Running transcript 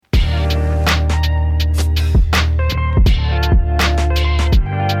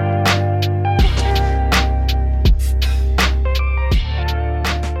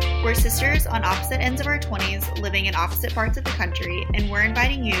in opposite parts of the country, and we're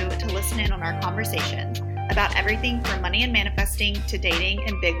inviting you to listen in on our conversations about everything from money and manifesting to dating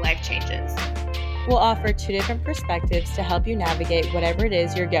and big life changes. We'll offer two different perspectives to help you navigate whatever it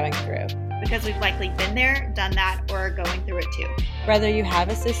is you're going through. Because we've likely been there, done that, or are going through it too. Whether you have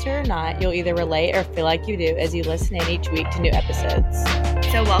a sister or not, you'll either relate or feel like you do as you listen in each week to new episodes.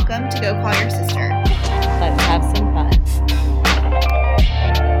 So welcome to Go Call Your Sister. Let's have some fun.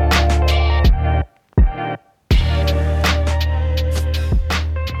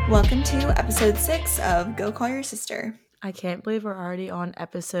 Welcome to episode 6 of Go Call Your Sister. I can't believe we're already on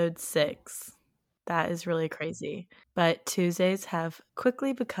episode 6. That is really crazy. But Tuesdays have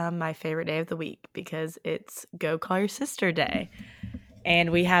quickly become my favorite day of the week because it's Go Call Your Sister Day.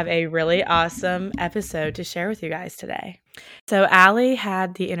 And we have a really awesome episode to share with you guys today. So Allie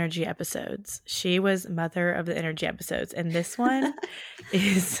had the energy episodes. She was mother of the energy episodes. And this one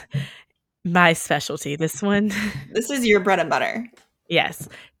is my specialty. This is your bread and butter. Yes.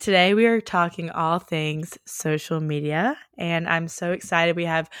 Today we are talking all things social media. And I'm so excited. We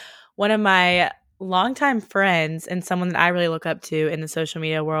have one of my longtime friends and someone that I really look up to in the social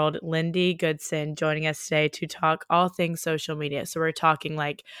media world, Lindy Goodson, joining us today to talk all things social media. So we're talking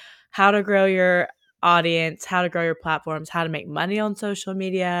like how to grow your audience, how to grow your platforms, how to make money on social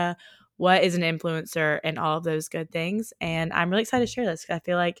media, what is an influencer, and all of those good things. And I'm really excited to share this because I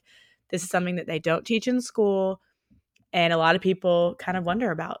feel like this is something that they don't teach in school and a lot of people kind of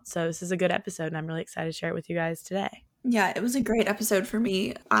wonder about. So this is a good episode and I'm really excited to share it with you guys today. Yeah, it was a great episode for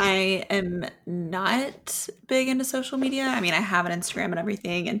me. I am not big into social media. I mean, I have an Instagram and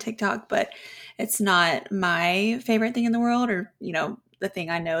everything and TikTok, but it's not my favorite thing in the world or, the thing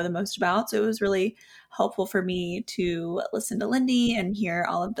I know the most about. So it was really helpful for me to listen to Lindy and hear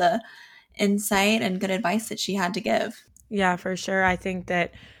all of the insight and good advice that she had to give. Yeah, for sure. I think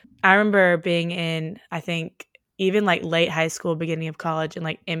that I remember being in, even like late high school, beginning of college, and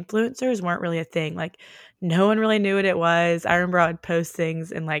like influencers weren't really a thing. Like no one really knew what it was. I remember I would post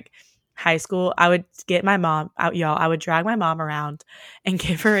things in like high school. I would get my mom out, y'all. I would drag my mom around and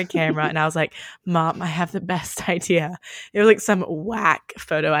give her a camera. And I was like, Mom, I have the best idea. It was like some whack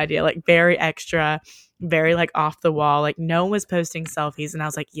photo idea, like very extra, very like off the wall. Like no one was posting selfies. And I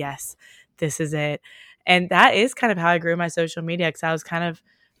was like, yes, this is it. And that is kind of how I grew my social media because I was kind of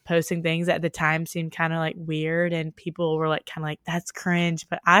posting things that at the time seemed kind of like weird and people were like kind of like that's cringe,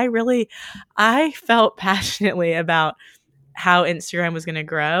 but I felt passionately about how Instagram was going to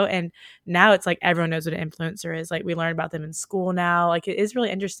grow. And now it's like everyone knows what an influencer is. Like we learn about them in school now. Like it is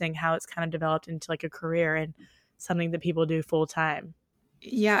really interesting how it's kind of developed into like a career and something that people do full time.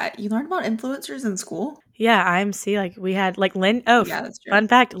 Yeah, you learned about influencers in school? Yeah, IMC, like we had like that's true. Fun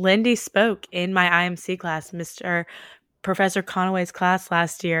fact, Lindy spoke in my IMC class, Professor Conaway's class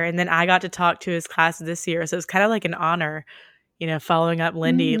last year, and then I got to talk to his class this year. So it's kind of like an honor, following up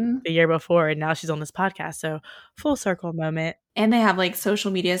Lindy the year before, and now she's on this podcast. So full circle moment. And they have like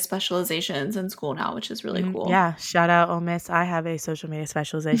social media specializations in school now, which is really cool. Yeah, shout out Ole Miss. I have a social media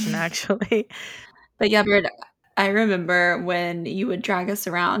specialization actually. But yeah, Bird, I remember when you would drag us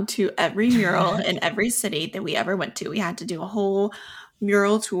around to every mural in every city that we ever went to. We had to do a whole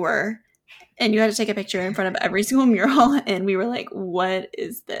mural tour. And you had to take a picture in front of every single mural. And we were like, what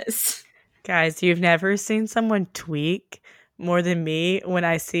is this? Guys, you've never seen someone tweak more than me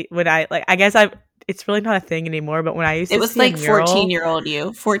it's really not a thing anymore. But when I used to, it was like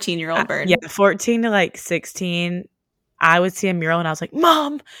 14-year-old Bird. Yeah, 14 to like 16. I would see a mural and I was like,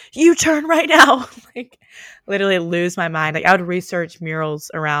 Mom, you turn right now. Like literally lose my mind. Like I would research murals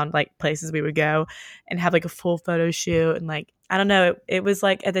around like places we would go and have like a full photo shoot. And like, I don't know, it was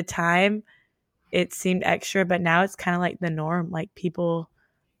like at the time, it seemed extra, but now it's kind of like the norm. Like people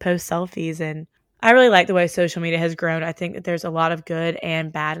post selfies and I really like the way social media has grown. I think that there's a lot of good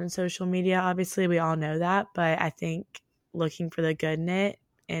and bad in social media. Obviously, we all know that, but I think looking for the good in it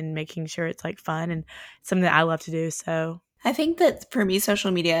and making sure it's like fun and something that I love to do. So I think that for me,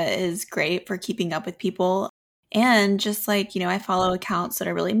 social media is great for keeping up with people. And just like, I follow accounts that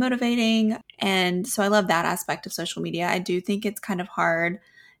are really motivating. And so I love that aspect of social media. I do think it's kind of hard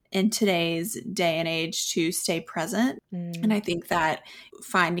in today's day and age to stay present. And I think that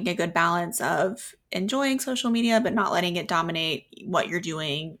finding a good balance of enjoying social media, but not letting it dominate what you're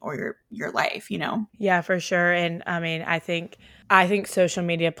doing or your life, Yeah, for sure. And I mean, I think social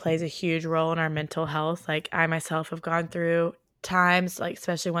media plays a huge role in our mental health. Like I myself have gone through times, like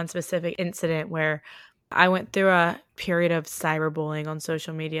especially one specific incident where I went through a period of cyberbullying on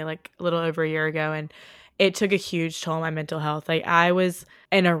social media like a little over a year ago. And it took a huge toll on my mental health. Like I was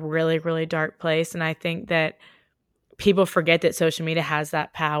in a really, really dark place. And I think that people forget that social media has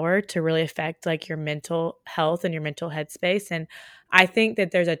that power to really affect like your mental health and your mental headspace. And I think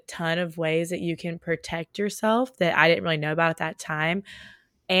that there's a ton of ways that you can protect yourself that I didn't really know about at that time.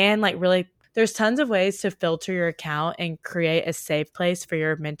 And like really there's tons of ways to filter your account and create a safe place for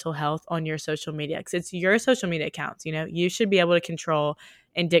your mental health on your social media, because it's your social media accounts. You know, you should be able to control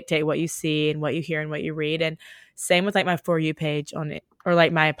and dictate what you see and what you hear and what you read. And same with like my For You page on it, or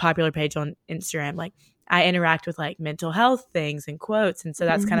like my popular page on Instagram. Like I interact with like mental health things and quotes. And so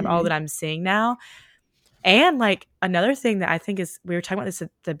that's kind of all that I'm seeing now. And like another thing that I think is, we were talking about this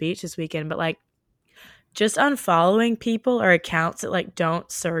at the beach this weekend, but like just unfollowing people or accounts that like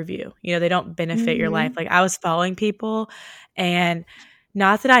don't serve you. You know, they don't benefit your life. Like I was following people, and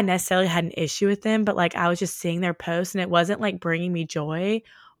not that I necessarily had an issue with them, but like I was just seeing their posts and it wasn't like bringing me joy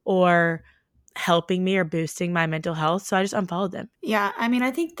or helping me or boosting my mental health. So I just unfollowed them. Yeah. I mean,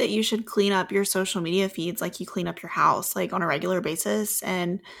 I think that you should clean up your social media feeds like you clean up your house, like on a regular basis,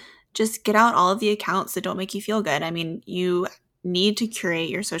 and just get out all of the accounts that don't make you feel good. I mean, you need to curate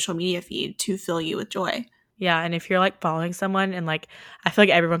your social media feed to fill you with joy. Yeah. And if you're like following someone, and like, I feel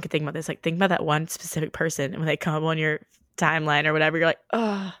like everyone could think about this, like think about that one specific person, and when they come up on your timeline or whatever, you're like,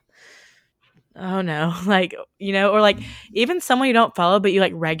 oh no. Like, you know, or like even someone you don't follow, but you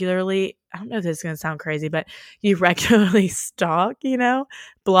like regularly, I don't know if this is going to sound crazy, but you regularly stalk, you know,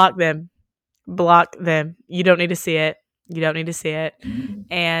 block them. You don't need to see it.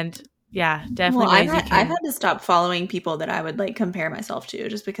 And yeah, definitely. Well, I've had to stop following people that I would like compare myself to,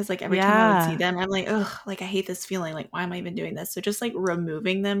 just because like every time I would see them, I'm like, ugh, like I hate this feeling. Like, why am I even doing this? So just like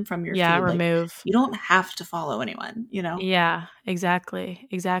removing them from your feed. remove. Like, you don't have to follow anyone, you know? Yeah, exactly.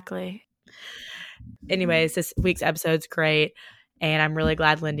 Anyways, this week's episode's great, and I'm really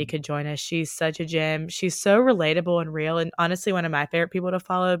glad Lindy could join us. She's such a gem. She's so relatable and real, and honestly one of my favorite people to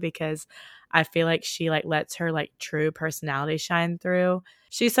follow, because I feel like she like lets her like true personality shine through.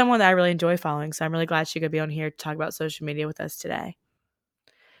 She's someone that I really enjoy following, so I'm really glad she could be on here to talk about social media with us today.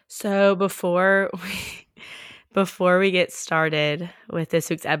 So before we get started with this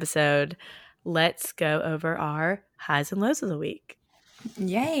week's episode, let's go over our highs and lows of the week.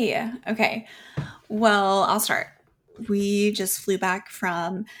 Yay. Okay. Well, I'll start. We just flew back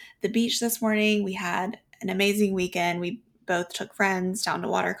from the beach this morning. We had an amazing weekend. We both took friends down to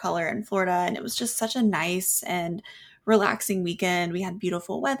watercolor in Florida, and it was just such a nice and relaxing weekend. We had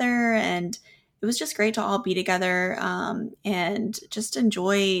beautiful weather, and it was just great to all be together and just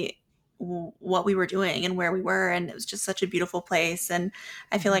enjoy what we were doing and where we were. And it was just such a beautiful place. And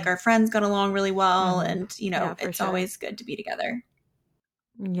I feel like our friends got along really well. And, you know, it's always good to be together.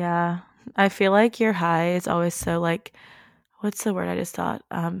 Yeah. I feel like your high is always so like, what's the word I just thought?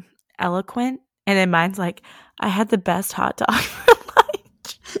 Eloquent. And then mine's like, I had the best hot dog for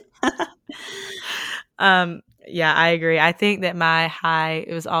lunch. Yeah, I agree. I think that my high,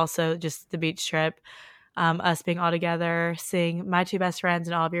 it was also just the beach trip, us being all together, seeing my two best friends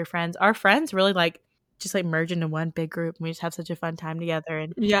and all of your friends. Our friends really like just like merge into one big group, and we just have such a fun time together.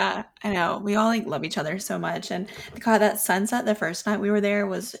 And yeah, I know. We all like love each other so much. And God, that sunset the first night we were there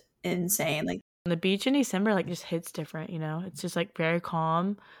was insane. Like the beach in December like just hits different, you know. It's just like very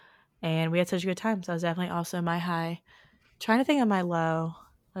calm, and we had such a good time. So that was definitely also my high. Trying to think of my low.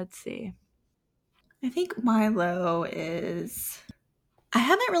 Let's see. I think my low is I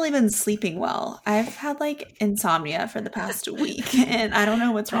haven't really been sleeping well. I've had like insomnia for the past week, and I don't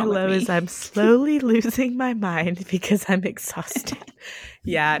know what's wrong with me. My low is I'm slowly losing my mind because I'm exhausted.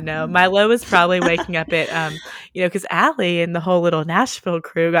 Yeah, no, my low is probably waking up at, you know, because Allie and the whole little Nashville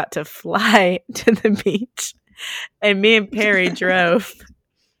crew got to fly to the beach, and me and Perry drove,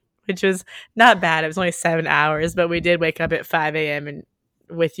 which was not bad. It was only 7 hours, but we did wake up at 5 a.m. and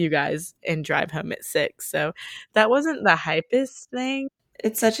with you guys and drive home at 6. So that wasn't the hypest thing.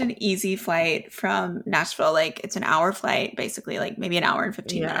 It's such an easy flight from Nashville. Like it's an hour flight, basically, like maybe an hour and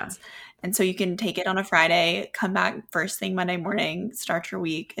 15 minutes. And so you can take it on a Friday, come back first thing Monday morning, start your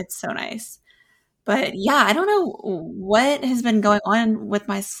week. It's so nice. But yeah, I don't know what has been going on with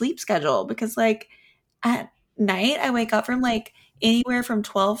my sleep schedule, because like at night I wake up from like anywhere from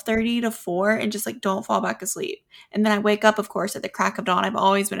 12:30 to 4 and just like don't fall back asleep. And then I wake up, of course, at the crack of dawn. I've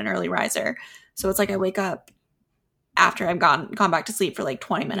always been an early riser. So it's like I wake up after I've gone back to sleep for like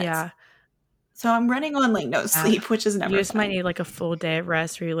 20 minutes. Yeah. So I'm running on like no sleep, which is never You just fun. might need like a full day of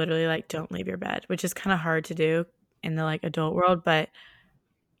rest where you literally like don't leave your bed, which is kind of hard to do in the like adult world. But,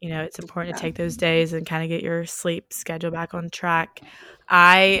 you know, it's important to take those days and kind of get your sleep schedule back on track.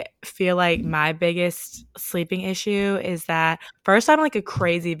 I feel like my biggest sleeping issue is that first, I'm like a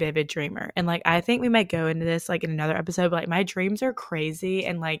crazy vivid dreamer. And like, I think we might go into this like in another episode, but like my dreams are crazy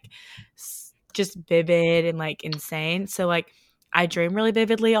and like just vivid and like insane. So like I dream really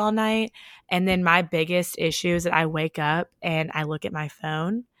vividly all night. And then my biggest issue is that I wake up and I look at my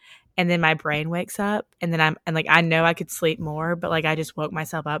phone and then my brain wakes up and then and like I know I could sleep more, but like I just woke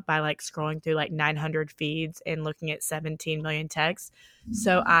myself up by like scrolling through like 900 feeds and looking at 17 million texts.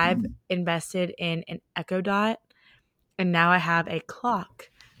 So I've invested in an Echo Dot and now I have a clock.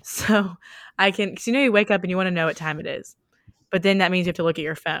 So I can, cause you wake up and you want to know what time it is, but then that means you have to look at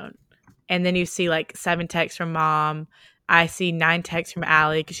your phone. And then you see like 7 texts from mom. I see 9 texts from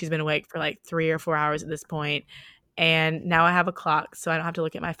Allie because she's been awake for like 3 or 4 hours at this point. And now I have a clock, so I don't have to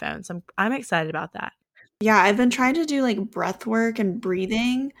look at my phone. So I'm excited about that. Yeah, I've been trying to do like breath work and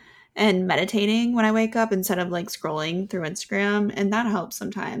breathing and meditating when I wake up instead of like scrolling through Instagram, and that helps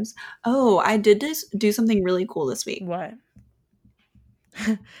sometimes. Oh, I did do something really cool this week. What?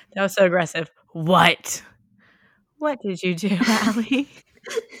 That was so aggressive. What? What did you do, Allie?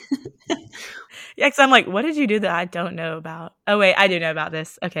 Yeah, because I'm like, what did you do that I don't know about? Oh, wait, I do know about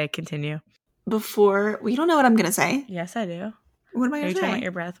this. Okay, continue. Well, you don't know what I'm going to say. Yes, I do. What am I Are going you to say? talking about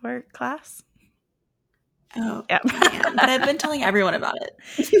your breathwork class? Oh, yeah. Man, but I've been telling everyone about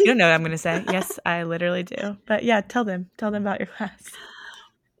it. You don't know what I'm going to say. Yes, I literally do. But yeah, tell them about your class.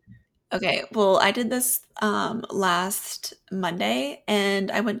 Okay, well, I did this last Monday, and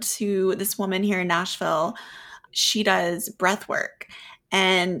I went to this woman here in Nashville. She does breath work,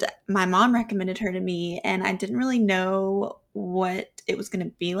 and my mom recommended her to me, and I didn't really know what it was going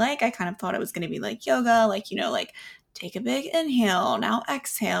to be like. I kind of thought it was going to be like yoga, like, like take a big inhale, now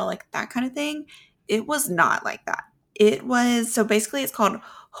exhale, like that kind of thing. It was not like that. It was, so basically it's called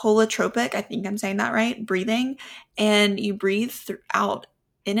holotropic, I think I'm saying that right, breathing, and you breathe out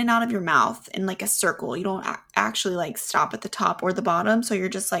in and out of your mouth in like a circle. You don't actually like stop at the top or the bottom. So you're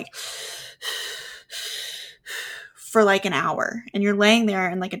just like for like an hour, and you're laying there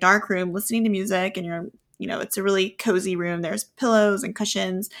in like a dark room listening to music, and you're, it's a really cozy room. There's pillows and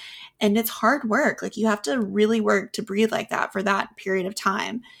cushions, and it's hard work. Like you have to really work to breathe like that for that period of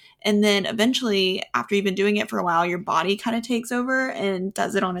time. And then eventually, after you've been doing it for a while, your body kind of takes over and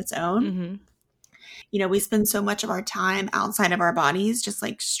does it on its own. Mm-hmm. We spend so much of our time outside of our bodies, just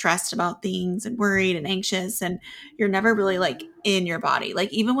like stressed about things and worried and anxious. And you're never really like in your body.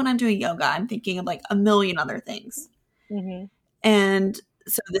 Like even when I'm doing yoga, I'm thinking of like a million other things. Mm-hmm. And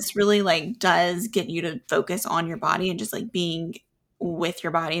so this really like does get you to focus on your body and just like being with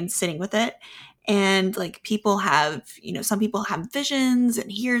your body and sitting with it. And like people have, some people have visions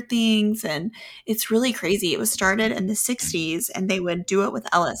and hear things, and it's really crazy. It was started in the 60s, and they would do it with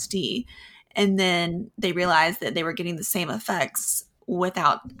LSD. And then they realized that they were getting the same effects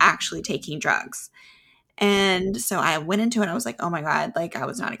without actually taking drugs. And so I went into it. I was like, oh my God, like I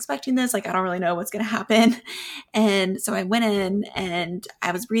was not expecting this. Like, I don't really know what's going to happen. And so I went in and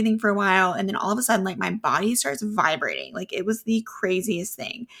I was breathing for a while. And then all of a sudden, like my body starts vibrating. Like it was the craziest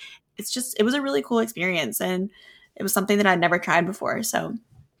thing. It was a really cool experience. And it was something that I'd never tried before. So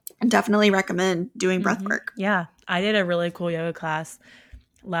I definitely recommend doing breath work. Yeah. I did a really cool yoga class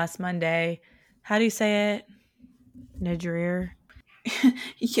last Monday. How do you say it? Nidra?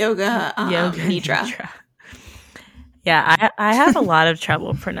 Yoga Nidra. Yeah, I have a lot of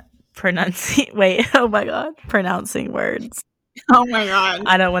trouble pronouncing words. Oh my God.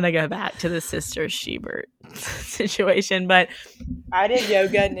 I don't want to go back to the Sister Schubert situation, but I did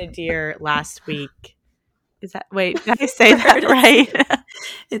yoga nadir last week. Did I say that right?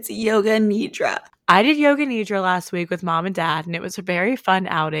 It's yoga nidra. I did yoga nidra last week with mom and dad, and it was a very fun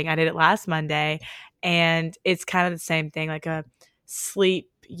outing. I did it last Monday, and it's kind of the same thing, like a sleep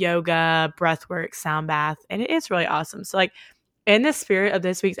yoga, breathwork, sound bath, and it's really awesome. So like in the spirit of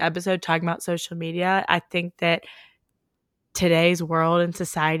this week's episode talking about social media, I think that today's world and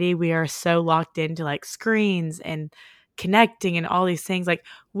society, we are so locked into like screens and connecting and all these things. Like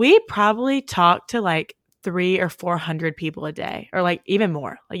we probably talk to like 300 or 400 people a day, or like even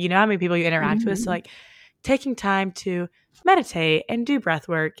more. Like, how many people you interact with. So like taking time to meditate and do breath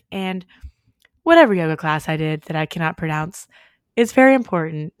work and whatever yoga class I did that I cannot pronounce, it's very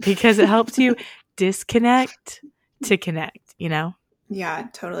important because it helps you disconnect to connect, Yeah,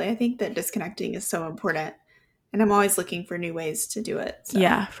 totally. I think that disconnecting is so important, and I'm always looking for new ways to do it. So.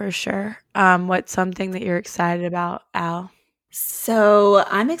 Yeah, for sure. What's something that you're excited about, Al? So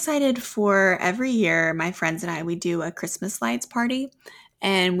I'm excited for every year, my friends and I, we do a Christmas lights party,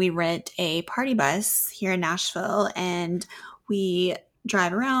 and we rent a party bus here in Nashville, and we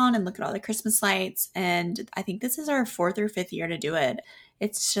drive around and look at all the Christmas lights. And I think this is our 4th or 5th year to do it.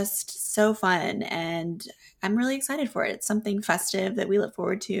 it's just so fun. And I'm really excited for it. It's something festive that we look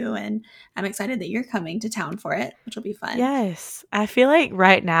forward to. And I'm excited that you're coming to town for it, which will be fun. Yes. I feel like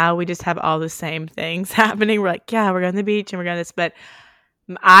right now we just have all the same things happening. We're like, yeah, we're going to the beach and we're going to this. But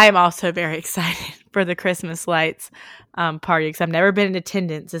I am also very excited for the Christmas lights party because I've never been in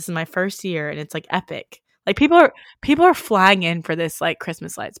attendance. This is my first year and it's like epic. Like people are flying in for this like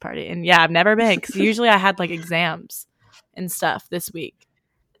Christmas lights party. And yeah, I've never been because usually I had like exams and stuff this week.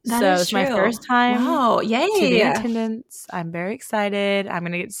 That So is it's my true. first time Wow. to be in Yay. attendance. I'm very excited. I'm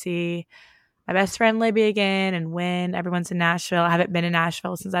going to get to see my best friend Libby again and when everyone's in Nashville. I haven't been in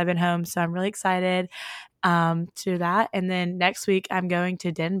Nashville since I've been home, so I'm really excited to that. And then next week I'm going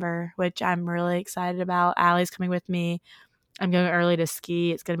to Denver, which I'm really excited about. Allie's coming with me. I'm going early to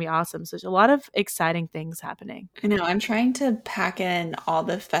ski. It's going to be awesome. So there's a lot of exciting things happening. I know. I'm trying to pack in all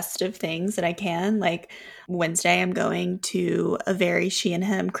the festive things that I can. Like Wednesday, I'm going to a very She and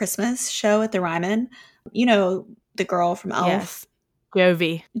Him Christmas show at the Ryman. You know, the girl from Elf. Yes.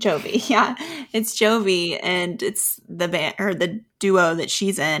 Jovi. Jovi, yeah. It's Jovi, and it's the band or the duo that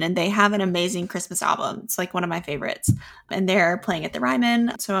she's in, and they have an amazing Christmas album. It's like one of my favorites. And they're playing at the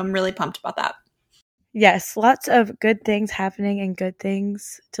Ryman. So I'm really pumped about that. Yes, lots of good things happening and good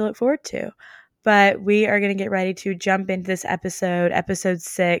things to look forward to. But we are going to get ready to jump into this episode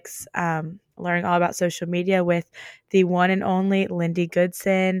 6, learning all about social media with the one and only Lindy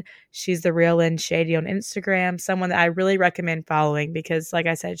Goodson. She's the real Lynn Shady on Instagram, someone that I really recommend following because, like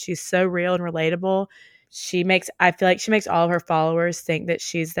I said, she's so real and relatable. I feel like she makes all of her followers think that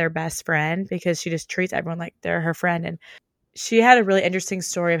she's their best friend because she just treats everyone like they're her friend. And she had a really interesting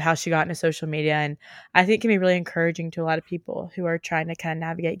story of how she got into social media, and I think it can be really encouraging to a lot of people who are trying to kind of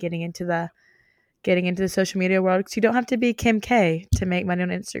navigate getting into the social media world because you don't have to be Kim K to make money on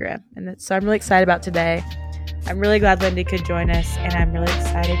Instagram. And so I'm really excited about today. I'm really glad Lindy could join us, and I'm really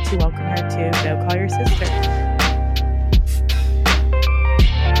excited to welcome her to Go Call Your Sister.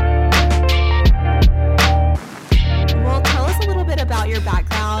 Well, tell us a little bit about your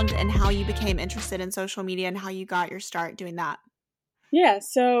background and how you became interested in social media and how you got your start doing that. Yeah,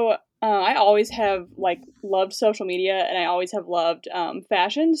 so I always have loved social media, and I always have loved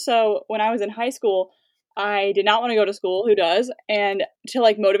fashion. So when I was in high school, I did not want to go to school. Who does? And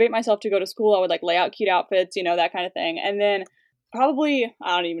to motivate myself to go to school, I would lay out cute outfits, that kind of thing. And then probably,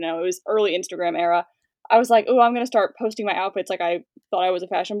 I don't even know, it was early Instagram era. I was like, oh, I'm going to start posting my outfits. I thought I was a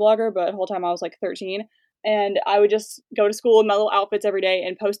fashion blogger, but the whole time I was 13. And I would just go to school in my little outfits every day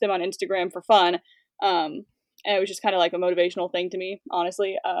and post them on Instagram for fun. And it was just kind of a motivational thing to me,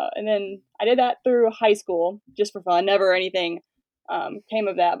 honestly. And then I did that through high school just for fun. Never anything came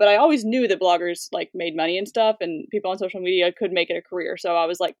of that. But I always knew that bloggers made money and stuff, and people on social media could make it a career. So I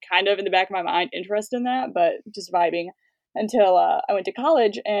was kind of in the back of my mind interested in that, but just vibing until I went to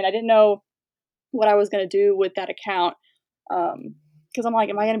college, and I didn't know what I was going to do with that account. Because I'm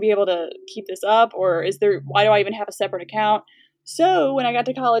am I going to be able to keep this up, or why do I even have a separate account? So when I got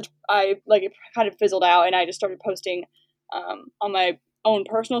to college, it kind of fizzled out, and I just started posting on my own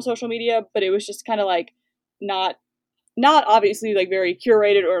personal social media, but it was just kind of not obviously very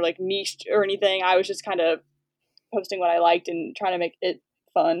curated or niched or anything. I was just kind of posting what I liked and trying to make it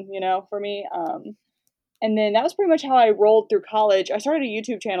fun, for me. And then that was pretty much how I rolled through college. I started a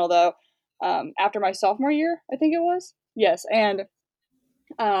YouTube channel though after my sophomore year, I think it was. Yes, and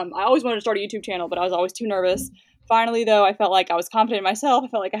I always wanted to start a YouTube channel, but I was always too nervous. Finally, though, I felt like I was confident in myself. I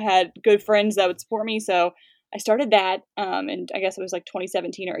felt like I had good friends that would support me. So I started that, and I guess it was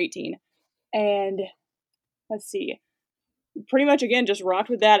 2017 or 18. And let's see, pretty much, again, just rocked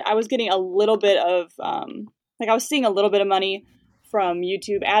with that. I was getting a little bit of, I was seeing a little bit of money from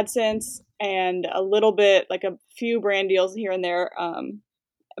YouTube AdSense and a little bit, a few brand deals here and there.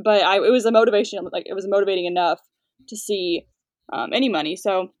 But it was a motivation, it was motivating enough to see any money.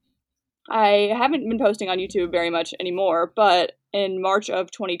 So I haven't been posting on YouTube very much anymore, but in March of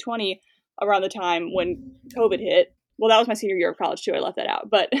 2020, around the time when COVID hit, well, that was my senior year of college too. I left that out.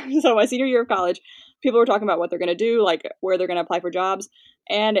 But so my senior year of college, people were talking about what they're going to do, where they're going to apply for jobs.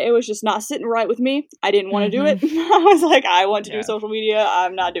 And it was just not sitting right with me. I didn't want to do it. I was I want to do social media.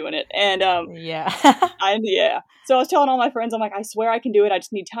 I'm not doing it. And yeah. So I was telling all my friends, I'm I swear I can do it. I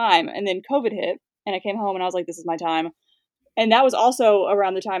just need time. And then COVID hit, and I came home and I was this is my time. And that was also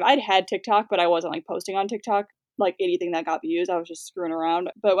around the time I'd had TikTok, but I wasn't posting on TikTok anything that got views. I was just screwing around.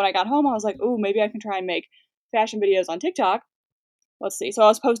 But when I got home, I was oh, maybe I can try and make fashion videos on TikTok. Let's see. So I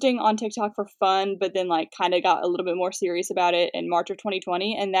was posting on TikTok for fun, but then kind of got a little bit more serious about it in March of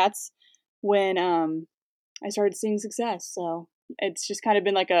 2020. And that's when I started seeing success. So it's just kind of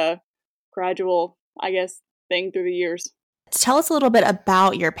been a gradual, I guess, thing through the years. tell us a little bit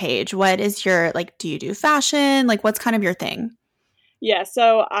about your page. What is your, like, do you do fashion? Like, what's kind of your thing? Yeah,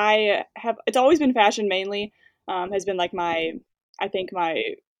 so it's always been fashion mainly, has been like I think my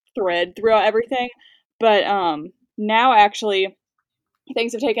thread throughout everything. But now actually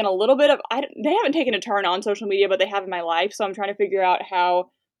things have taken a little bit of, they haven't taken a turn on social media, but they have in my life. So I'm trying to figure out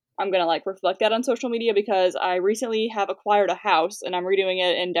how I'm going to like reflect that on social media, because I recently have acquired a house and I'm redoing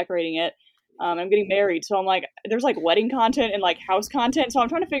it and decorating it. I'm getting married. So I'm like, there's like wedding content and like house content. So I'm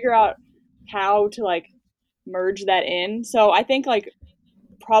trying to figure out how to like merge that in. So I think like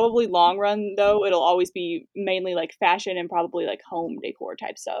probably long run though, it'll always be mainly like fashion and probably like home decor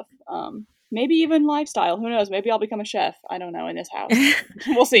type stuff. Maybe even lifestyle. Who knows? Maybe I'll become a chef. I don't know, in this house.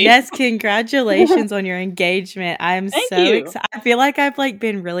 We'll see. Yes, congratulations on your engagement. I'm Thank so you. excited. I feel like I've like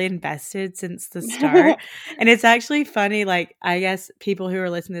been really invested since the start. And it's actually funny, like I guess people who are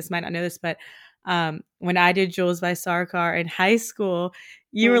listening to this might not know this, but when I did Jules by Sarkar in high school,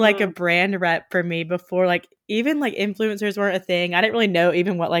 you were like a brand rep for me before, like even like influencers weren't a thing. I didn't really know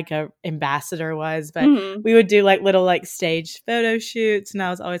even what like a ambassador was, but we would do like little like staged photo shoots, and I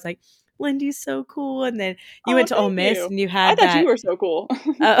was always like, Lindy's so cool. And then you went to Ole Miss and you had I thought you were so cool.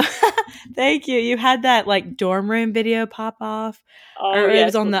 Thank you. You had that like dorm room video pop off. Oh, it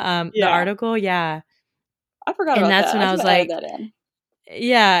was on the article. Yeah. I forgot about that. And that's when I was like, that in.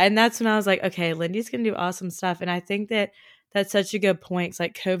 Yeah. And that's when I was like, okay, Lindy's going to do awesome stuff. And I think that that's such a good point. 'Cause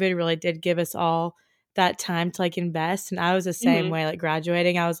like COVID really did give us all that time to like invest. And I was the same way, like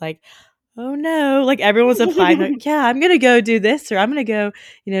graduating. I was like, oh no, like everyone's applying, like, yeah, I'm going to go do this, or I'm going to go,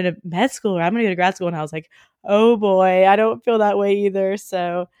 to med school, or I'm going to go to grad school. And I was like, oh boy, I don't feel that way either.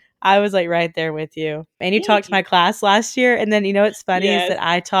 So I was like right there with you. And you talked to my class last year. And then, what's funny is that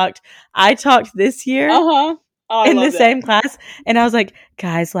I talked this year in the same class. And I was like,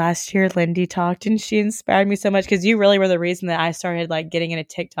 guys, last year Lindy talked and she inspired me so much, because you really were the reason that I started like getting into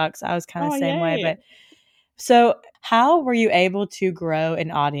TikTok. So I was kind of the same way. But so how were you able to grow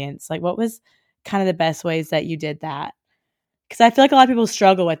an audience? Like, what was kind of the best ways that you did that? Because I feel like a lot of people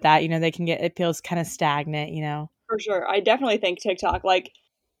struggle with that. It feels kind of stagnant, For sure. I definitely think TikTok, like,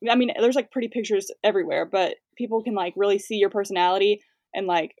 I mean, there's like pretty pictures everywhere, but people can like really see your personality and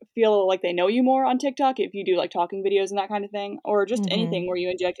like feel like they know you more on TikTok if you do like talking videos and that kind of thing, or just anything where you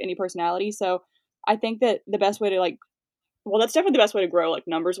inject any personality. So I think that the best way to like, well, that's definitely the best way to grow, like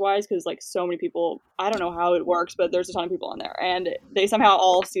numbers wise, because like so many people, I don't know how it works, but there's a ton of people on there and they somehow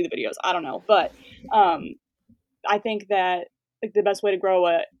all see the videos. I don't know, but I think that like the best way to grow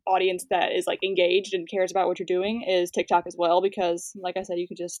an audience that is like engaged and cares about what you're doing is TikTok as well, because like I said, you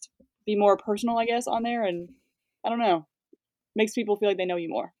could just be more personal, I guess, on there, and I don't know, makes people feel like they know you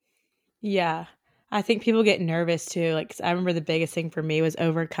more. Yeah, I think people get nervous too. Like, 'cause I remember the biggest thing for me was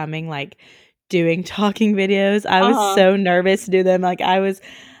overcoming like doing talking videos. I was so nervous to do them. Like I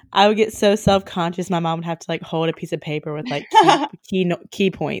would get so self-conscious. My mom would have to like hold a piece of paper with like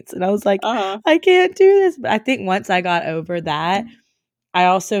key points. And I was like, I can't do this. But I think once I got over that, I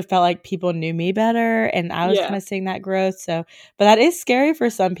also felt like people knew me better, and I was kind of seeing that growth. So, but that is scary for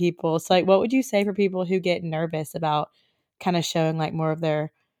some people. So like, what would you say for people who get nervous about kind of showing like more of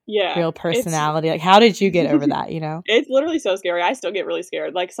their real personality? Like, how did you get over that, It's literally so scary. I still get really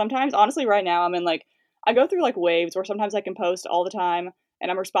scared. Like sometimes, honestly, right now I'm in like, I go through like waves where sometimes I can post all the time and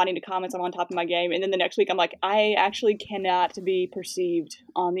I'm responding to comments, I'm on top of my game, and then the next week I'm like, I actually cannot be perceived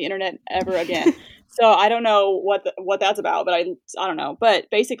on the internet ever again. So I don't know what that's about, but I don't know. But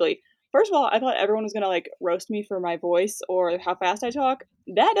basically, first of all, I thought everyone was gonna like roast me for my voice or how fast I talk.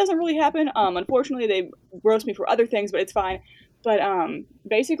 That doesn't really happen. Unfortunately, they roast me for other things, but it's fine. But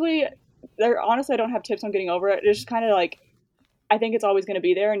basically, honestly, I don't have tips on getting over it. It's just kind of like, I think it's always going to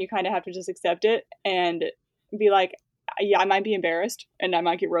be there, and you kind of have to just accept it and be like, yeah, I might be embarrassed and I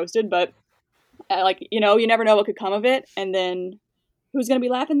might get roasted, but like, you never know what could come of it. And then who's going to be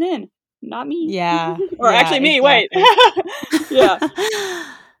laughing then? Not me. Yeah. Or actually me. Exactly. Wait. Yeah.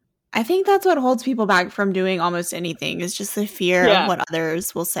 I think that's what holds people back from doing almost anything, is just the fear of what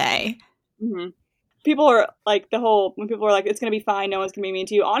others will say. Mm-hmm. People are like when people are like, it's going to be fine, no one's going to be mean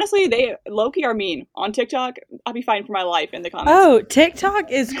to you. Honestly, they low-key are mean. On TikTok, I'll be fighting for my life in the comments. Oh,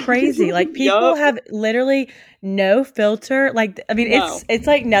 TikTok is crazy. Like people have literally no filter. Like, I mean, it's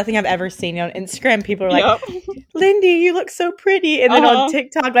like nothing I've ever seen on Instagram. People are like, Lindy, you look so pretty. And then on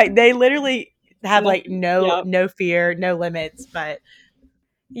TikTok, like they literally have like no fear, no limits. But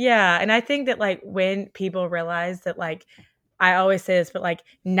yeah. And I think that like when people realize that like, I always say this, but like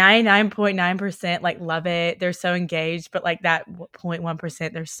 99.9% like love it. They're so engaged, but like that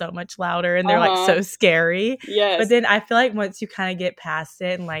 0.1%, they're so much louder and they're like so scary. Yes. But then I feel like once you kind of get past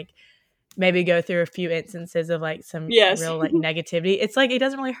it and like maybe go through a few instances of like some real like negativity, it's like it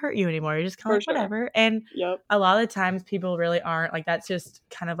doesn't really hurt you anymore. You're just kind of like whatever. And a lot of the times people really aren't like, that's just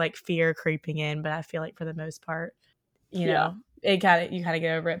kind of like fear creeping in. But I feel like for the most part, you know, you kind of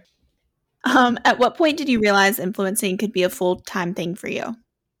get over it. At what point did you realize influencing could be a full-time thing for you?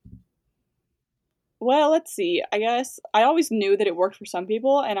 Well, let's see. I guess I always knew that it worked for some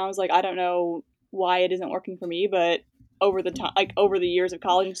people, and I was like, I don't know why it isn't working for me. But over the time, like over the years of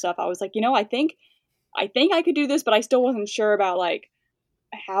college and stuff, I was like, I think I could do this, but I still wasn't sure about like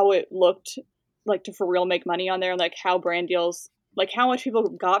how it looked like to for real make money on there, and like how brand deals, like how much people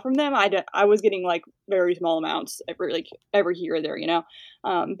got from them. I was getting like very small amounts every here or there,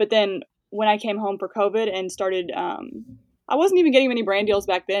 But then when I came home for COVID and started, I wasn't even getting many brand deals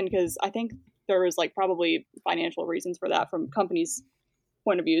back then because I think there was like probably financial reasons for that from companies'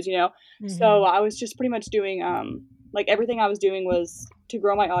 point of views, Mm-hmm. So I was just pretty much doing, like everything I was doing was to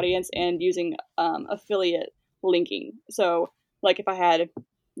grow my audience and using affiliate linking. So like if I had,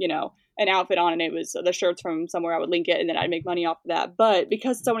 an outfit on and it was the shirts from somewhere, I would link it and then I'd make money off of that. But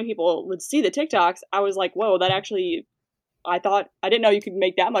because so many people would see the TikToks, I was like, whoa, that actually, I didn't know you could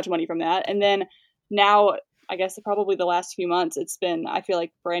make that much money from that. And then now, I guess probably the last few months, I feel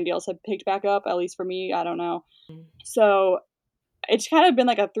like brand deals have picked back up, at least for me. I don't know. So it's kind of been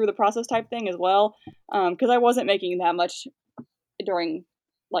like a through the process type thing as well. Because I wasn't making that much during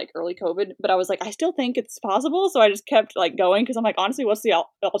like early COVID, but I was like, I still think it's possible. So I just kept like going because I'm like, honestly, what's the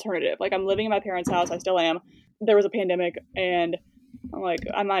alternative? Like I'm living in my parents' house. I still am. There was a pandemic and I'm like,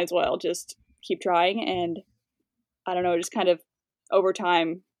 I might as well just keep trying. And I don't know, just kind of over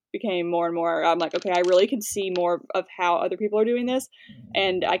time became more and more, I'm like, okay, I really can see more of how other people are doing this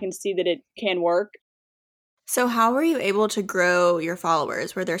and I can see that it can work. So how were you able to grow your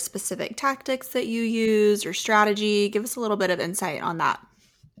followers? Were there specific tactics that you used or strategy? Give us a little bit of insight on that.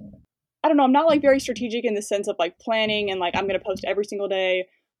 I don't know. I'm not like very strategic in the sense of like planning and like I'm going to post every single day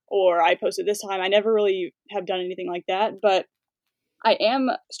or I posted this time. I never really have done anything like that, but I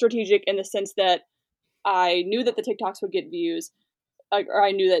am strategic in the sense that I knew that the TikToks would get views, or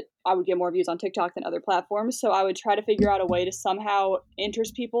I knew that I would get more views on TikTok than other platforms. So I would try to figure out a way to somehow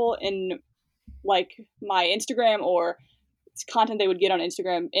interest people in like my Instagram or content they would get on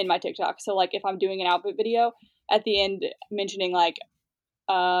Instagram in my TikTok. So like if I'm doing an outfit video at the end mentioning like,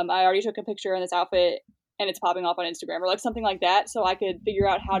 I already took a picture in this outfit and it's popping off on Instagram or like something like that. So I could figure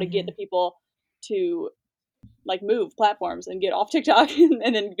out how to get the people to like move platforms and get off TikTok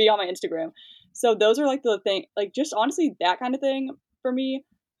and then be on my Instagram. So those are like the thing, like just honestly that kind of thing for me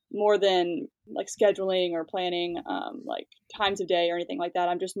more than like scheduling or planning, like times of day or anything like that.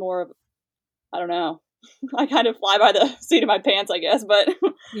 I'm just more of, I don't know. I kind of fly by the seat of my pants, I guess, but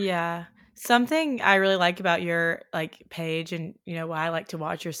yeah. Something I really like about your like page and why I like to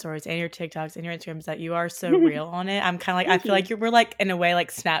watch your stories and your TikToks and your Instagram is that you are so real on it. I'm kind of like, I feel like we're like in a way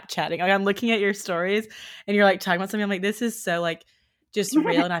like Snapchatting. Like I'm looking at your stories and you're like talking about something. I'm like, this is so like just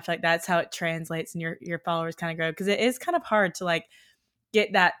real. And I feel like that's how it translates and your followers kind of grow. Cause it is kind of hard to like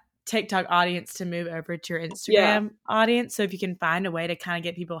get that TikTok audience to move over to your Instagram audience. So if you can find a way to kind of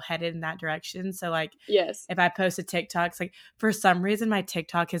get people headed in that direction. So like, yes, if I post a TikTok, it's like for some reason my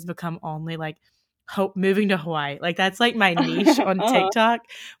TikTok has become only like moving to Hawaii. Like that's like my niche on TikTok,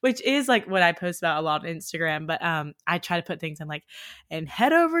 which is like what I post about a lot on Instagram. But I try to put things in like, and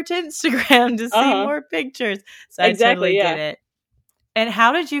head over to Instagram to see more pictures. So I totally get it. And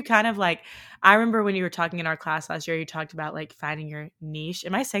how did you kind of like, I remember when you were talking in our class last year, you talked about like finding your niche.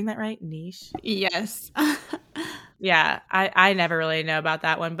 Am I saying that right? Niche? Yes. Yeah. I never really know about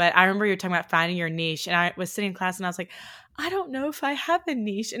that one, but I remember you were talking about finding your niche and I was sitting in class and I was like, I don't know if I have a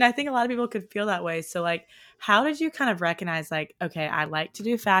niche. And I think a lot of people could feel that way. So like, how did you kind of recognize like, okay, I like to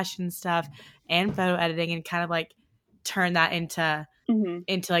do fashion stuff and photo editing and kind of like turn that into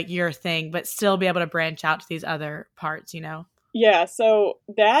like your thing, but still be able to branch out to these other parts, Yeah, so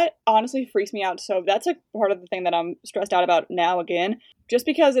that honestly freaks me out. So that's a part of the thing that I'm stressed out about now again, just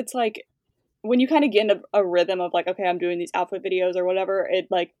because it's like when you kind of get into a rhythm of like, okay, I'm doing these outfit videos or whatever, it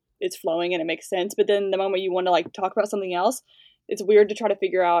like it's flowing and it makes sense. But then the moment you want to like talk about something else, it's weird to try to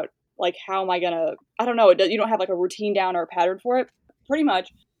figure out like how am I gonna, I don't know, you don't have like a routine down or a pattern for it. Pretty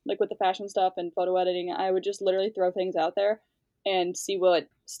much like with the fashion stuff and photo editing, I would just literally throw things out there and see what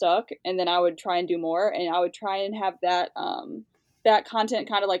stuck, and then I would try and do more, and I would try and have that that content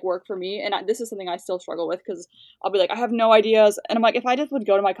kind of like work for me. And this is something I still struggle with because I'll be like, I have no ideas, and I'm like, if I just would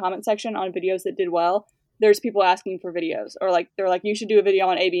go to my comment section on videos that did well, there's people asking for videos, or like they're like, you should do a video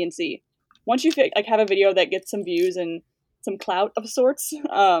on A, B, and C. Once you like have a video that gets some views and some clout of sorts,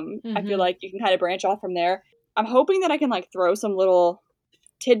 I feel like you can kind of branch off from there. I'm hoping that I can like throw some little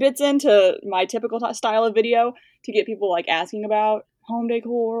tidbits into my typical style of video to get people like asking about home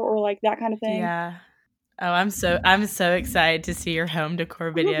decor or like that kind of thing. Yeah. Oh, I'm so excited to see your home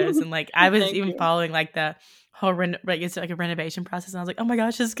decor videos. And like I was even following like the whole like it's like a renovation process, and I was like, oh my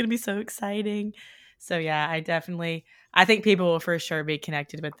gosh, this is gonna be so exciting. So yeah, I think people will for sure be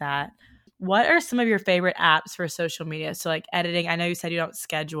connected with that. What are some of your favorite apps for social media? So like editing, I know you said you don't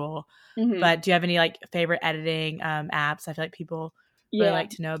schedule, but do you have any like favorite editing apps? I feel like people really like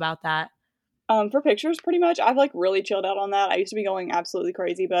to know about that. For pictures, pretty much, I've like really chilled out on that. I used to be going absolutely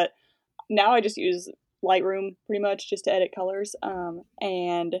crazy, but now I just use Lightroom pretty much just to edit colors.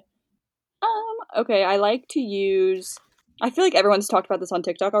 Okay, I like to use, I feel like everyone's talked about this on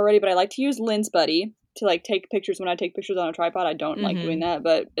TikTok already, but I like to use Lens Buddy to like take pictures when I take pictures on a tripod. I don't like doing that,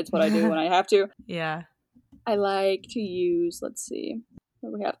 but it's what I do when I have to. Yeah. I like to use, let's see,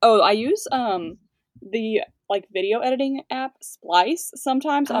 what do we have? Oh, I use the like video editing app Splice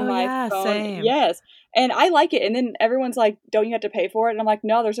sometimes on my phone. Same. Yes. And I like it. And then everyone's like, don't you have to pay for it? And I'm like,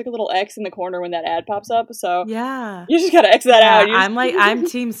 no, there's like a little X in the corner when that ad pops up. So yeah, you just gotta X that out. I'm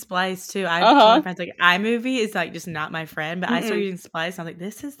team Splice too. I told my friends like iMovie is like just not my friend, but I started using Splice. And I was like,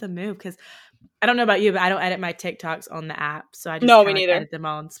 this is the move, because I don't know about you, but I don't edit my TikToks on the app, so I just edit them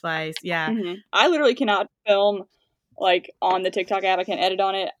all on Splice. Yeah, I literally cannot film like on the TikTok app. I can't edit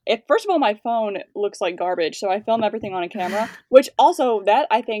on it. First of all, my phone looks like garbage, so I film everything on a camera, which also that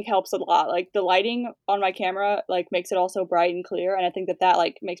I think helps a lot. Like the lighting on my camera like makes it also bright and clear, and I think that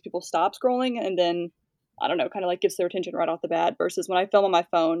like makes people stop scrolling, and then I don't know, kind of like gives their attention right off the bat. Versus when I film on my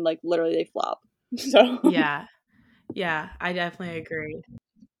phone, like literally they flop. So yeah, I definitely agree.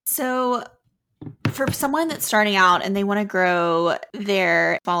 So for someone that's starting out and they want to grow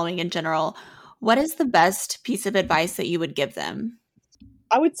their following in general, what is the best piece of advice that you would give them?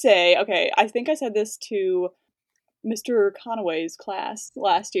 I would say, okay, I think I said this to Mr. Conaway's class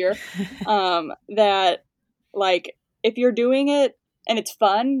last year, that like if you're doing it and it's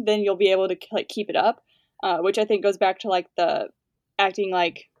fun, then you'll be able to like keep it up, which I think goes back to like the acting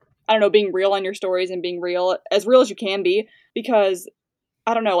like, I don't know, being real on your stories and being as real as you can be, because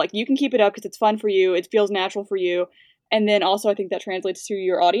I don't know, like you can keep it up because it's fun for you, it feels natural for you. And then also I think that translates to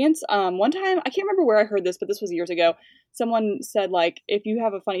your audience. One time, I can't remember where I heard this, but this was years ago. Someone said like, if you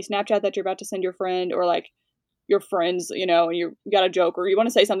have a funny Snapchat that you're about to send your friend, or like your friends, you know, and you got a joke or you want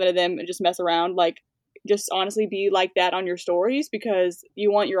to say something to them and just mess around, like just honestly be like that on your stories, because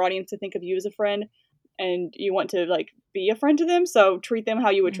you want your audience to think of you as a friend and you want to like be a friend to them. So treat them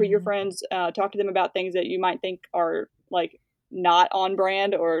how you would treat your friends. Talk to them about things that you might think are like not on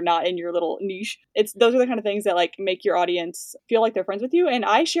brand or not in your little niche. Those are the kind of things that like make your audience feel like they're friends with you. And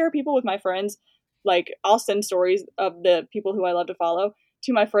I share people with my friends. Like I'll send stories of the people who I love to follow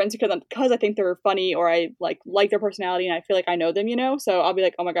to my friends because I think they're funny, or I like their personality and I feel like I know them, you know? So I'll be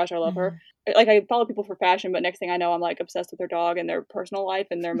like, oh my gosh, I love her. Like I follow people for fashion, but next thing I know, I'm like obsessed with their dog and their personal life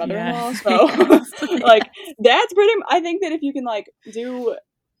and their mother-in-law. So like that's pretty, I think that if you can like do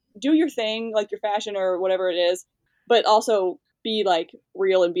your thing, like your fashion or whatever it is, but also be like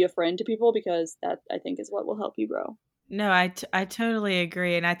real and be a friend to people, because that I think is what will help you grow. No, I totally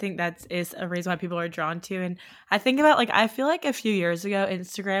agree. And I think is a reason why people are drawn to. And I think about like, I feel like a few years ago,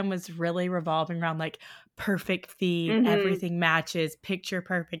 Instagram was really revolving around like perfect feed, everything matches, picture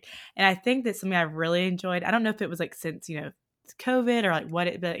perfect. And I think that's something I really enjoyed. I don't know if it was like since, you know, COVID or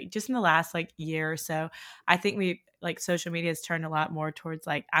like but just in the last like year or so, I think we like social media has turned a lot more towards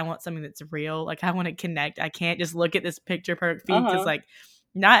like, I want something that's real. Like I want to connect. I can't just look at this picture perfect feed because like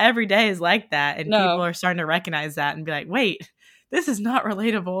not every day is like that. And people are starting to recognize that and be like, wait, this is not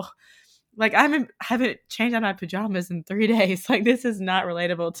relatable. Like I haven't changed out my pajamas in 3 days. Like this is not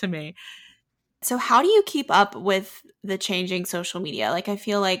relatable to me. So how do you keep up with the changing social media? Like I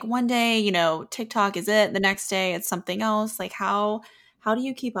feel like one day, you know, TikTok is it, the next day it's something else. Like how do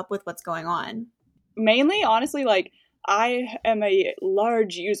you keep up with what's going on? Mainly, honestly, like I am a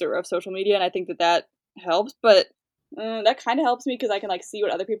large user of social media and I think that helps, but that kind of helps me because I can like see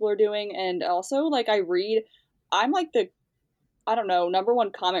what other people are doing. And also like I'm like the, I don't know, number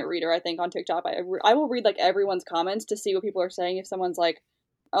one comment reader, I think, on TikTok. I will read like everyone's comments to see what people are saying. If someone's like,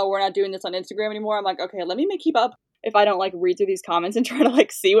 oh, we're not doing this on Instagram anymore, I'm like, okay, let me keep up. If I don't like read through these comments and try to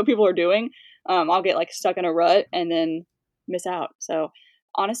like see what people are doing, I'll get like stuck in a rut and then miss out. So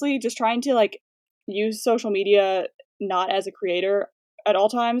honestly, just trying to like use social media not as a creator at all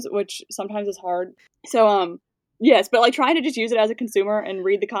times, which sometimes is hard. So yes, but like trying to just use it as a consumer and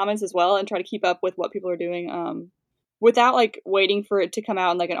read the comments as well and try to keep up with what people are doing without like waiting for it to come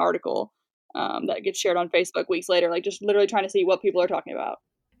out in like an article that gets shared on Facebook weeks later, like just literally trying to see what people are talking about.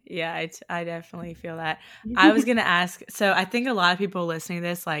 Yeah, I definitely feel that. I was going to ask, so I think a lot of people listening to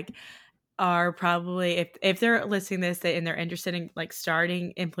this, like, are probably, if they're listening to this and they're interested in like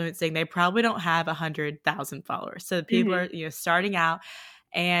starting influencing, they probably don't have 100,000 followers. So the people are, starting out,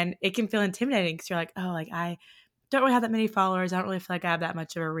 and it can feel intimidating because you're like, oh, like I don't really have that many followers. I don't really feel like I have that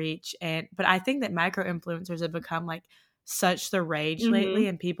much of a reach. But I think that micro influencers have become like such the rage lately,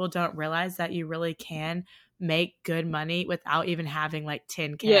 and people don't realize that you really can make good money without even having like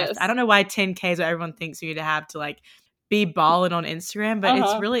 10K. Yes. I don't know why 10K is what everyone thinks you need to have to like be balling on Instagram, but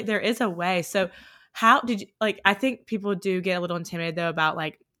it's really, there is a way. So how did you, like, I think people do get a little intimidated though about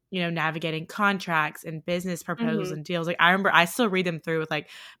like, navigating contracts and business proposals and deals. Like I remember I still read them through with like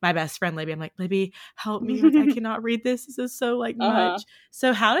my best friend, Libby. I'm like, Libby, help me. Like I cannot read this. This is so like much.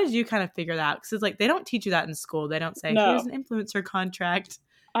 So how did you kind of figure that out? Because it's like, they don't teach you that in school. They don't say, here's an influencer contract.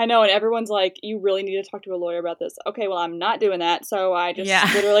 I know, and everyone's like, you really need to talk to a lawyer about this. Okay, well, I'm not doing that, so I just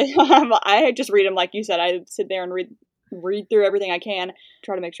literally, I just read them like you said. I sit there and read through everything I can,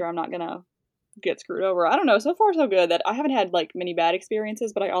 try to make sure I'm not going to get screwed over. I don't know, so far so good that I haven't had like many bad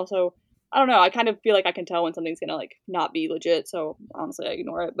experiences, but I don't know, I kind of feel like I can tell when something's going to like not be legit, so honestly, I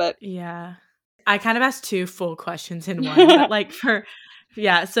ignore it, but. Yeah. I kind of asked two full questions in one, but like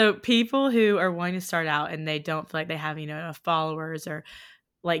so people who are wanting to start out and they don't feel like they have, enough followers or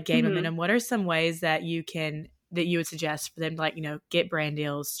like gain momentum, what are some ways that you would suggest for them to like, get brand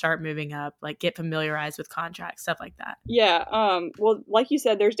deals, start moving up, like get familiarized with contracts, stuff like that? Yeah. Well, like you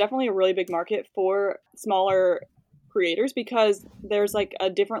said, there's definitely a really big market for smaller creators because there's like a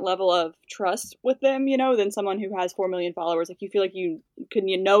different level of trust with them, than someone who has 4 million followers. Like you feel like you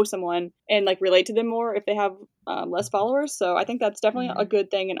know someone and like relate to them more if they have less followers. So I think that's definitely a good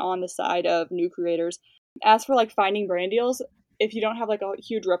thing and on the side of new creators. As for like finding brand deals, if you don't have like a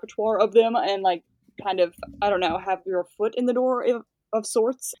huge repertoire of them and like kind of, I don't know, have your foot in the door of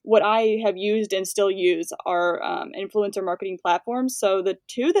sorts, what I have used and still use are influencer marketing platforms. So the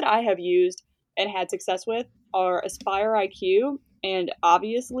two that I have used and had success with are Aspire IQ and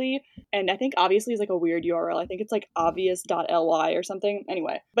Obviously. And I think Obviously is like a weird URL. I think it's like obvious.ly or something.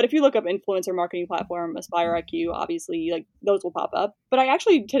 Anyway, but if you look up influencer marketing platform, Aspire IQ, Obviously, like those will pop up. But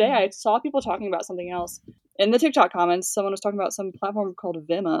today I saw people talking about something else. In the TikTok comments, someone was talking about some platform called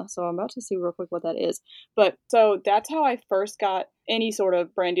Vimma, so I'm about to see real quick what that is. But so that's how I first got any sort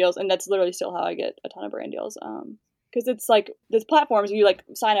of brand deals, and that's literally still how I get a ton of brand deals. Because it's like there's platforms where you like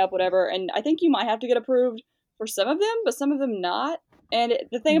sign up, whatever, and I think you might have to get approved for some of them, but some of them not. And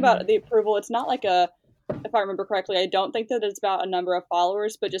the thing about the approval, it's not like if I remember correctly, I don't think that it's about a number of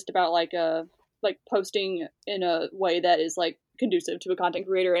followers, but just about like posting in a way that is like conducive to a content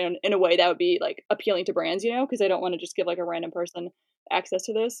creator and in a way that would be like appealing to brands, because they don't want to just give like a random person access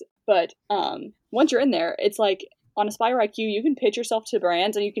to this. But once you're in there, it's like on Aspire IQ, you can pitch yourself to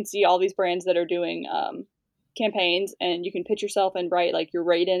brands and you can see all these brands that are doing campaigns, and you can pitch yourself and write like your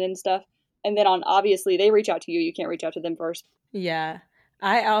rate in and stuff. And then on Obviously, they reach out to you. You can't reach out to them first. Yeah.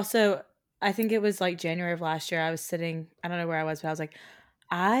 I think it was like January of last year. I was sitting, I don't know where I was, but I was like,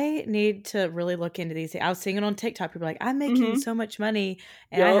 I need to really look into these things. I was seeing it on TikTok. People were like, I'm making so much money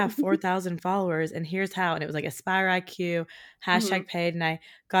and I have 4,000 followers and here's how. And it was like Aspire IQ, #paid. And I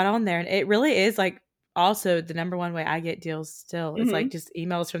got on there and it really is like also the number one way I get deals still. It's like just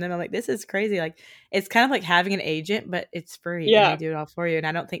emails from them. I'm like, this is crazy. Like it's kind of like having an agent, but it's free and they do it all for you. And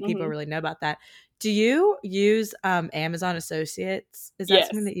I don't think people really know about that. Do you use Amazon Associates? Is that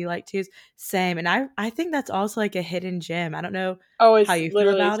something that you like to use? Same. And I think that's also like a hidden gem. I don't know how you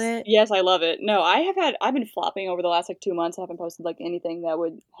feel about it. Yes, I love it. No, I've been flopping over the last like 2 months. I haven't posted like anything that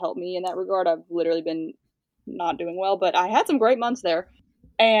would help me in that regard. I've literally been not doing well, but I had some great months there.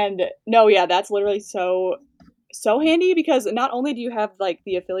 And no, yeah, that's literally so handy because not only do you have like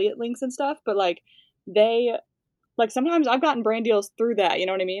the affiliate links and stuff, but like sometimes I've gotten brand deals through that, you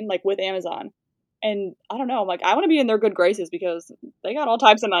know what I mean? Like with Amazon. And I don't know, like I want to be in their good graces because they got all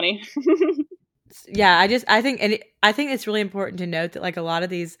types of money. Yeah, I think it's really important to note that like a lot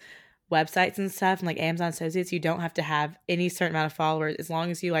of these websites and stuff and like Amazon Associates, you don't have to have any certain amount of followers. As long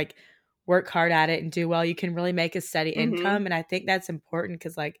as you like work hard at it and do well, you can really make a steady income. And I think that's important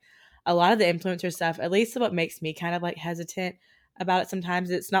because like a lot of the influencer stuff, at least what makes me kind of like hesitant about it sometimes,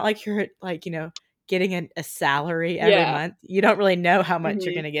 it's not like you're like, getting a salary every month. You don't really know how much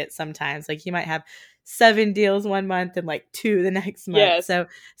you're going to get sometimes. Like you might have 7 deals one month and like 2 the next month. Yes. So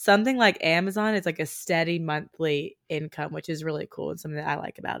something like Amazon is like a steady monthly income, which is really cool and something that I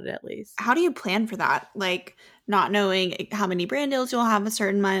like about it at least. How do you plan for that? Like not knowing how many brand deals you'll have a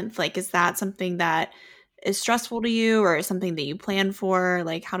certain month. Like, is that something that is stressful to you or something that you plan for?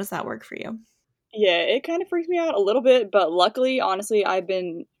 Like, how does that work for you? Yeah, it kind of freaks me out a little bit, but luckily, honestly, I've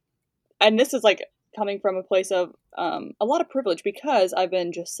been and this is like coming from a place of a lot of privilege because I've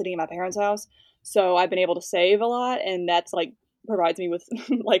been just sitting in my parents' house. So I've been able to save a lot, and that's like provides me with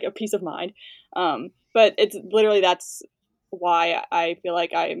like a peace of mind. But it's literally that's why I feel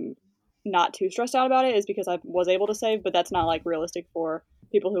like I'm not too stressed out about it, is because I was able to save, but that's not like realistic for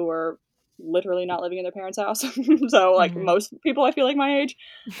people who are literally not living in their parents' house. So like most people I feel like my age.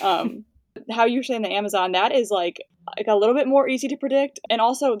 How you're saying the Amazon, that is like a little bit more easy to predict, and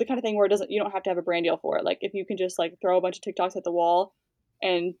also the kind of thing where you don't have to have a brand deal for it. Like if you can just like throw a bunch of TikToks at the wall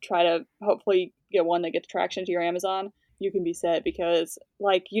and try to hopefully get one that gets traction to your Amazon, you can be set, because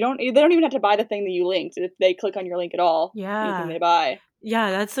like they don't even have to buy the thing that you linked. If they click on your link at all, anything they buy.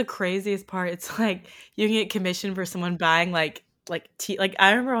 Yeah, that's the craziest part. It's like you can get commission for someone buying like I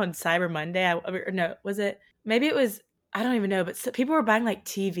remember on Cyber Monday, I don't even know, but people were buying like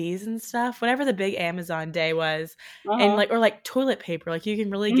TVs and stuff, whatever the big Amazon day was, and like, or like toilet paper. Like you can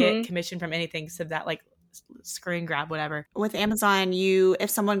really get commission from anything. So that like screen grab, whatever. With Amazon, if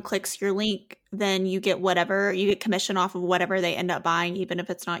someone clicks your link, then you get commission off of whatever they end up buying, even if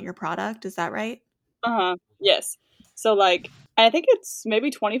it's not your product. Is that right? Yes. So like, I think it's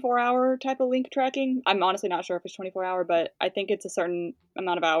maybe 24-hour type of link tracking. I'm honestly not sure if it's 24-hour, but I think it's a certain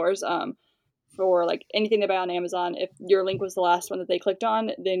amount of hours. For like anything they buy on Amazon, if your link was the last one that they clicked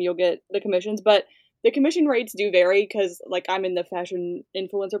on, then you'll get the commissions. But the commission rates do vary because like I'm in the fashion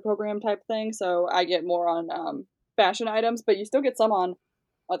influencer program type thing, so I get more on fashion items, but you still get some on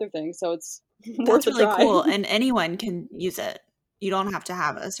other things, so it's that's really cool. And anyone can use it. You don't have to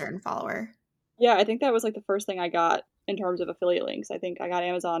have a certain follower. Yeah, I think that was like the first thing I got in terms of affiliate links. I think I got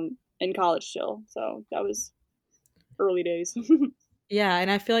Amazon in college still, so that was early days. Yeah,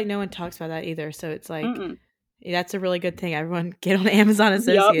 and I feel like no one talks about that either. So it's like, that's a really good thing. Everyone get on Amazon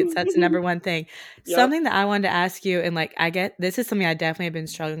Associates. That's the number one thing. Something that I wanted to ask you, and like this is something I definitely have been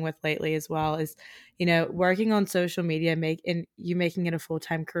struggling with lately as well, is, working on social media, making it a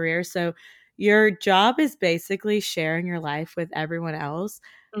full-time career. So your job is basically sharing your life with everyone else.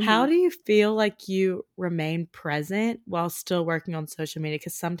 How do you feel like you remain present while still working on social media?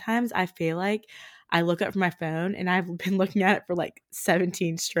 Because sometimes I feel like I look up from my phone and I've been looking at it for like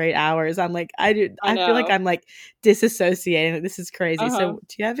 17 straight hours. I'm like, I feel like I'm like disassociating. Like, this is crazy. So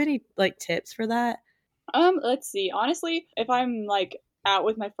do you have any like tips for that? Let's see. Honestly, if I'm like out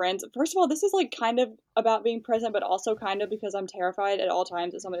with my friends, first of all, this is like kind of about being present, but also kind of because I'm terrified at all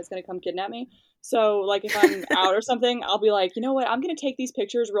times that somebody's going to come kidnap me. So like if I'm out or something, I'll be like, you know what, I'm going to take these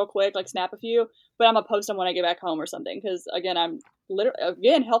pictures real quick, like snap a few, but I'm going to post them when I get back home or something. Because again, I'm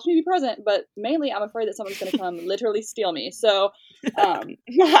literally, helps me be present, but mainly I'm afraid that someone's going to come literally steal me. So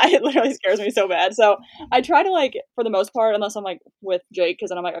it literally scares me so bad. So I try to like, for the most part, unless I'm like with Jake, because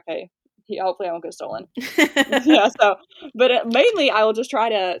then I'm like, okay, hopefully I won't get stolen. Yeah. So, but mainly I will just try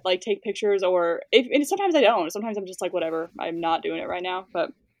to like take pictures, or and sometimes I don't. Sometimes I'm just like, whatever, I'm not doing it right now.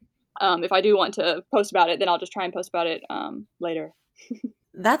 But if I do want to post about it, then I'll just try and post about it later.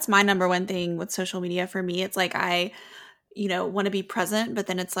 That's my number one thing with social media for me. It's like I want to be present, but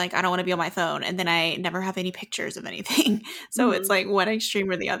then it's like I don't want to be on my phone, and then I never have any pictures of anything. So it's like one extreme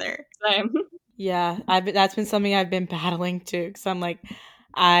or the other. Same. Yeah, that's been something I've been battling too, because I'm like,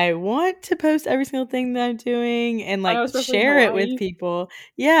 I want to post every single thing that I'm doing and like share it with people.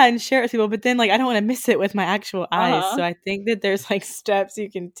 Yeah, and share it with people. But then like I don't want to miss it with my actual eyes. So I think that there's like steps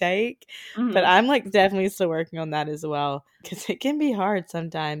you can take. But I'm like definitely still working on that as well, because it can be hard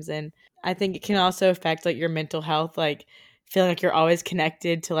sometimes. And I think it can also affect like your mental health, like feeling like you're always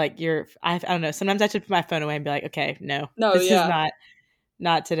connected to like I don't know. Sometimes I should put my phone away and be like, okay, no, this is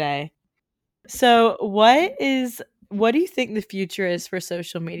not today. So what do you think the future is for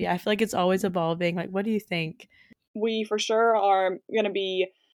social media? I feel like it's always evolving. Like, what do you think? We for sure are going to be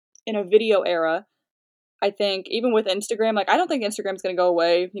in a video era. I think even with Instagram, like I don't think Instagram's going to go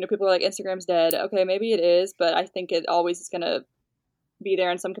away. People are like, Instagram's dead. Okay, maybe it is, but I think it always is going to be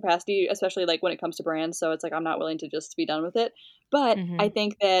there in some capacity, especially like when it comes to brands. So it's like I'm not willing to just be done with it. But I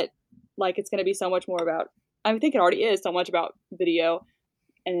think that like it's going to be so much more about, I think it already is so much about video,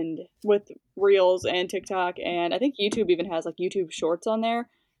 and with Reels and TikTok, and I think YouTube even has like YouTube Shorts on there,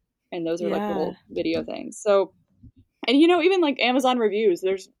 and those are like little video things. So, and even like Amazon reviews,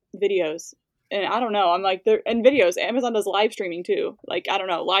 there's videos, and I don't know, I'm like, and videos, Amazon does live streaming too. Like, I don't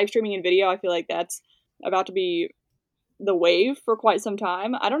know, live streaming and video, I feel like that's about to be the wave for quite some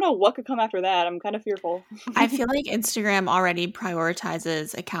time. I don't know what could come after that. I'm kind of fearful. I feel like Instagram already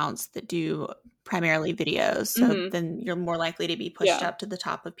prioritizes accounts that do primarily videos, so then you're more likely to be pushed up to the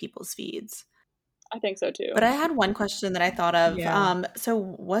top of people's feeds. I think so too. But I had one question that I thought of. So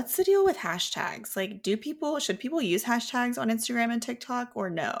what's the deal with hashtags? Like, should people use hashtags on Instagram and TikTok, or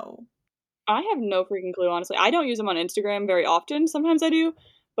no? I have no freaking clue, honestly. I don't use them on Instagram very often. Sometimes I do.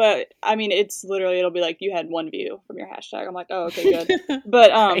 But, I mean, it's literally, it'll be like, you had 1 view from your hashtag. I'm like, oh, okay, good.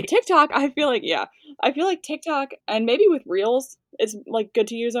 But Right. TikTok, I feel like TikTok, and maybe with Reels, it's, like, good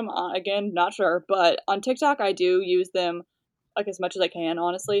to use them. Again, not sure. But on TikTok, I do use them, like, as much as I can,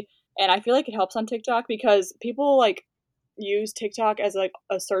 honestly. And I feel like it helps on TikTok because people, like, use TikTok as, like,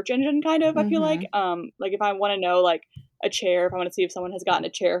 a search engine, kind of, I feel like. Like, if I want to know, like, a chair, if I want to see if someone has gotten a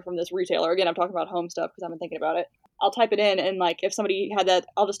chair from this retailer, again, I'm talking about home stuff because I've been thinking about it. I'll type it in, and, like, if somebody had that,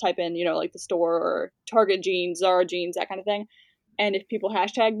 I'll just type in, like, the store or Target jeans, Zara jeans, that kind of thing. And if people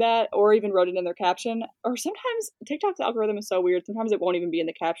hashtag that or even wrote it in their caption, or sometimes TikTok's algorithm is so weird. Sometimes it won't even be in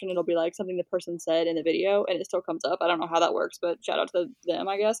the caption. It'll be, like, something the person said in the video, and it still comes up. I don't know how that works, but shout out to them,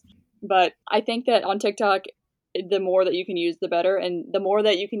 I guess. But I think that on TikTok, the more that you can use, the better. And the more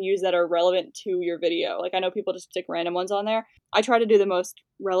that you can use that are relevant to your video. Like, I know people just stick random ones on there. I try to do the most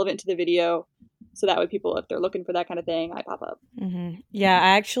relevant to the video. So that way people, if they're looking for that kind of thing, I pop up. Yeah,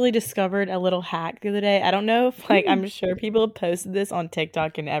 I actually discovered a little hack the other day. I don't know if, like, I'm sure people have posted this on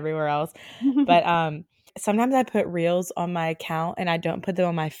TikTok and everywhere else. But sometimes I put Reels on my account and I don't put them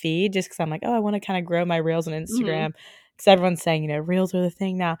on my feed just because I'm like, oh, I want to kind of grow my Reels on Instagram. Because everyone's saying, Reels are the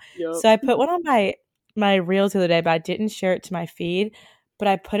thing now. Yep. So I put one on my Reels the other day, but I didn't share it to my feed. But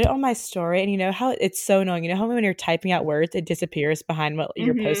I put it on my story, and you know how it's so annoying. You know how when you're typing out words, it disappears behind what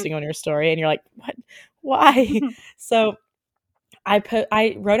you're posting on your story, and you're like, what? Why? So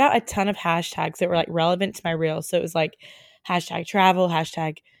I wrote out a ton of hashtags that were, like, relevant to my Reels. So it was like hashtag travel,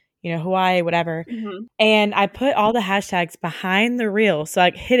 hashtag, Hawaii, whatever. And I put all the hashtags behind the reel. So I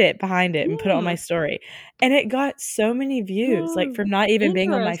hid it behind it and put it on my story. And it got so many views, like, from not even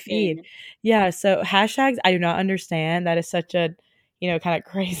being on my feed. Yeah. So hashtags, I do not understand. That is such a, kind of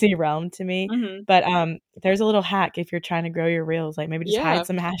crazy realm to me. But there's a little hack if you're trying to grow your reels, like maybe just hide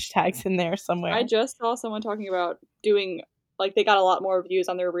some hashtags in there somewhere. I just saw someone talking about doing, like, they got a lot more views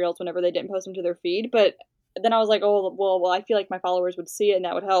on their reels whenever they didn't post them to their feed. But then I was like, oh, well, I feel like my followers would see it and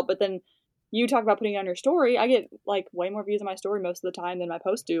that would help. But then you talk about putting it on your story. I get, like, way more views on my story most of the time than my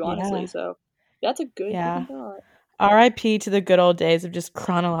posts do, honestly. So that's a good thought. RIP to the good old days of just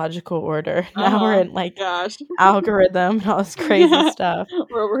chronological order. Now we're in, like, algorithm and all this crazy stuff.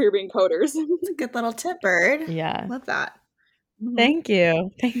 We're over here being coders. It's a good little tip, Bird. Yeah. Love that. Thank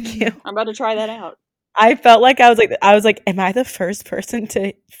you. I'm about to try that out. I felt like I was like, am I the first person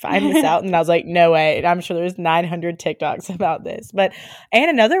to find this out? And I was like, no way. And I'm sure there's 900 TikToks about this. But,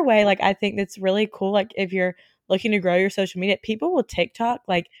 and another way, like, I think that's really cool. Like, if you're looking to grow your social media, people will TikTok,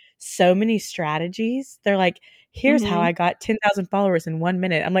 like, so many strategies. They're like, here's how I got 10,000 followers in 1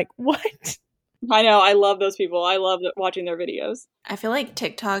 minute. I'm like, what? I know. I love those people. I love watching their videos. I feel like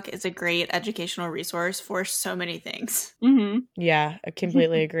TikTok is a great educational resource for so many things. Yeah, I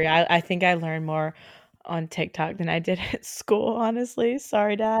completely agree. I think I learned more on TikTok than I did at school, honestly.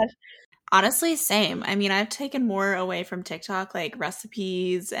 Sorry, Dad. Honestly, same. I mean, I've taken more away from TikTok, like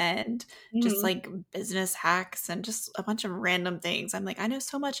recipes and just, like, business hacks and just a bunch of random things. I'm like, I know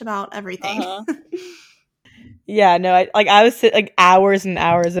so much about everything. Yeah, no, I was sitting, like, hours and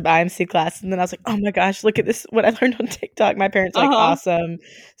hours of IMC class, and then I was like, oh my gosh, look at this, what I learned on TikTok. My parents are like, awesome,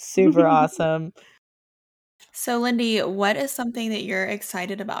 super awesome. So, Lindy, what is something that you're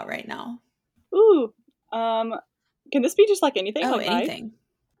excited about right now? Ooh, can this be just like anything? Oh, like anything.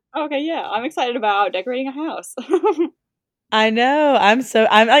 Okay, yeah, I'm excited about decorating a house. I know. I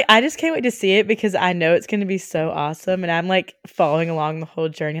just can't wait to see it because I know it's going to be so awesome. And I'm, like, following along the whole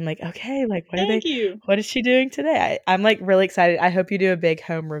journey. I'm like, okay, like, what is she doing today? I'm, like, really excited. I hope you do a big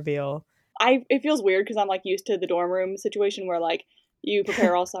home reveal. It feels weird because I'm, like, used to the dorm room situation where, like, you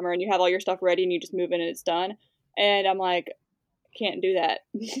prepare all summer and you have all your stuff ready and you just move in and it's done. And I'm like, can't do that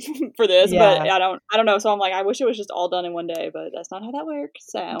for this, but I don't know. So I'm like, I wish it was just all done in one day, but that's not how that works.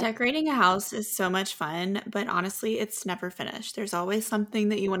 So decorating a house is so much fun, but honestly, it's never finished. There's always something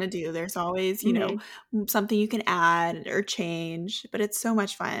that you want to do. There's always, you know, something you can add or change, but it's so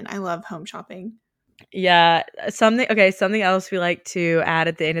much fun. I love home shopping. Yeah. Something else we like to add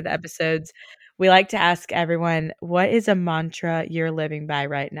at the end of the episodes. We like to ask everyone, what is a mantra you're living by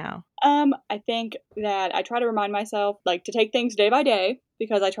right now? I think that I try to remind myself, like, to take things day by day,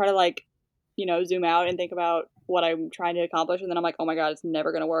 because I try to, like, zoom out and think about what I'm trying to accomplish. And then I'm like, oh my God, it's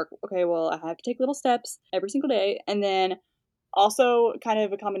never going to work. Okay, well, I have to take little steps every single day. And then also kind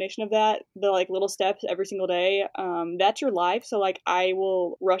of a combination of that, the, like, little steps every single day. That's your life. So, like, I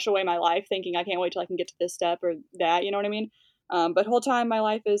will rush away my life thinking I can't wait till I can get to this step or that, you know what I mean? But whole time my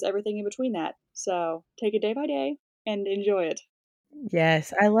life is everything in between that. So take it day by day and enjoy it.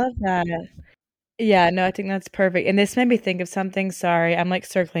 Yes, I love that. Yeah, no, I think that's perfect. And this made me think of something. Sorry, I'm like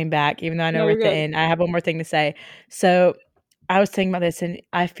circling back, even though I know No, we're you're at the good. end. I have one more thing to say. So I was thinking about this, and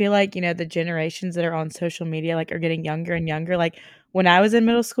I feel like, the generations that are on social media like are getting younger and younger. Like when I was in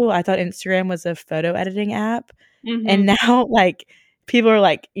middle school, I thought Instagram was a photo editing app. And now like people are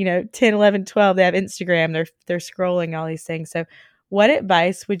like, 10, 11, 12, they have Instagram, they're scrolling all these things. So what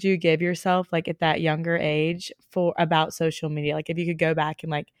advice would you give yourself like at that younger age for about social media? Like if you could go back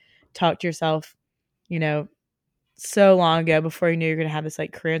and like talk to yourself, so long ago before you knew you were going to have this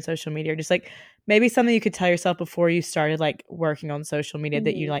like career in social media, or just like maybe something you could tell yourself before you started like working on social media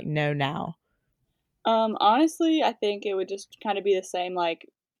that you like know now. Honestly, I think it would just kind of be the same, like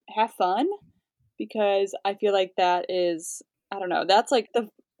have fun, because I feel like that is, I don't know, that's like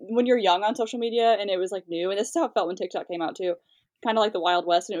when you're young on social media and it was like new, and this is how it felt when TikTok came out too, kind of like the Wild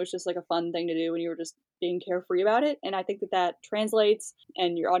West, and it was just like a fun thing to do when you were just being carefree about it. And I think that translates,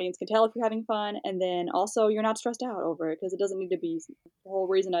 and your audience can tell if you're having fun, and then also you're not stressed out over it, because it doesn't need to be, the whole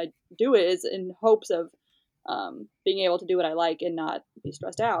reason I do it is in hopes of being able to do what I like and not be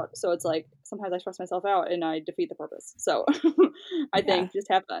stressed out. So it's like sometimes I stress myself out and I defeat the purpose. So I think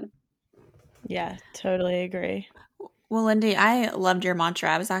just have fun. Yeah, totally agree. Well, Lindy, I loved your mantra.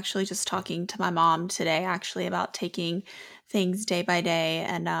 I was actually just talking to my mom today actually about taking things day by day.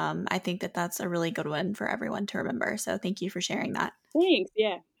 And I think that that's a really good one for everyone to remember. So thank you for sharing that. Thanks.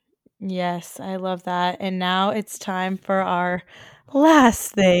 Yeah. Yes, I love that. And now it's time for our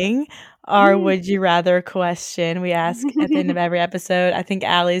last thing, our would you rather question we ask at the end of every episode. I think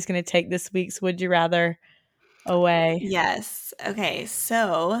Allie's going to take this week's would you rather away. Yes. Okay.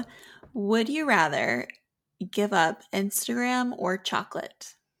 So would you rather give up Instagram or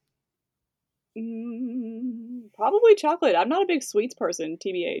chocolate? Probably chocolate. I'm not a big sweets person,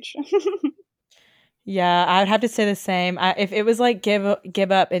 TBH. Yeah, I would have to say the same. If it was like give up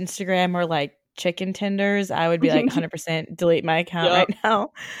Instagram or like chicken tenders, I would be like 100% delete my account right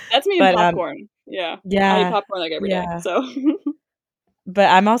now. That's me and popcorn. Yeah. I eat popcorn like every day. So. But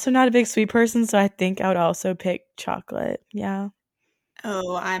I'm also not a big sweet person, so I think I would also pick chocolate. Yeah.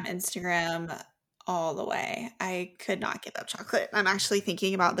 Oh, I'm Instagram all the way. I could not give up chocolate. I'm actually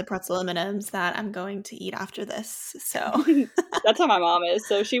thinking about the pretzel M&Ms that I'm going to eat after this. So that's how my mom is.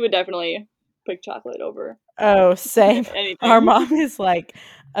 So she would definitely pick chocolate over. Oh, same. Our mom is like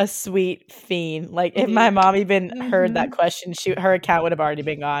a sweet fiend. Like if my mom even heard that question, her account would have already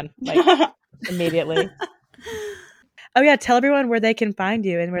been gone like immediately. Oh yeah, tell everyone where they can find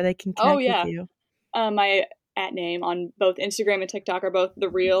you and where they can connect with you. My @name on both Instagram and TikTok are both The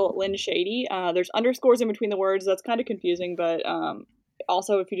Real Lynn Shady. There's underscores in between the words. That's kind of confusing, but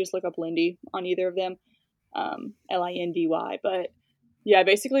also if you just look up Lindy on either of them, Lindy. But yeah,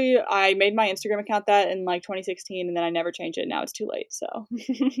 basically I made my Instagram account that in like 2016, and then I never changed it. Now it's too late. So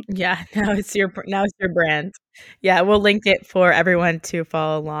yeah, now it's your brand. Yeah, we'll link it for everyone to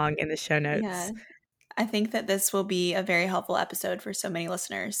follow along in the show notes. Yeah. I think that this will be a very helpful episode for so many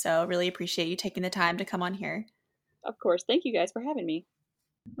listeners. So really appreciate you taking the time to come on here. Of course. Thank you guys for having me.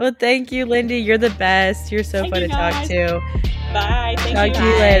 Well, thank you, Lindy. You're the best. You're so fun to talk to. Bye. Talk to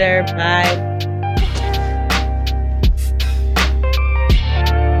you later. Bye.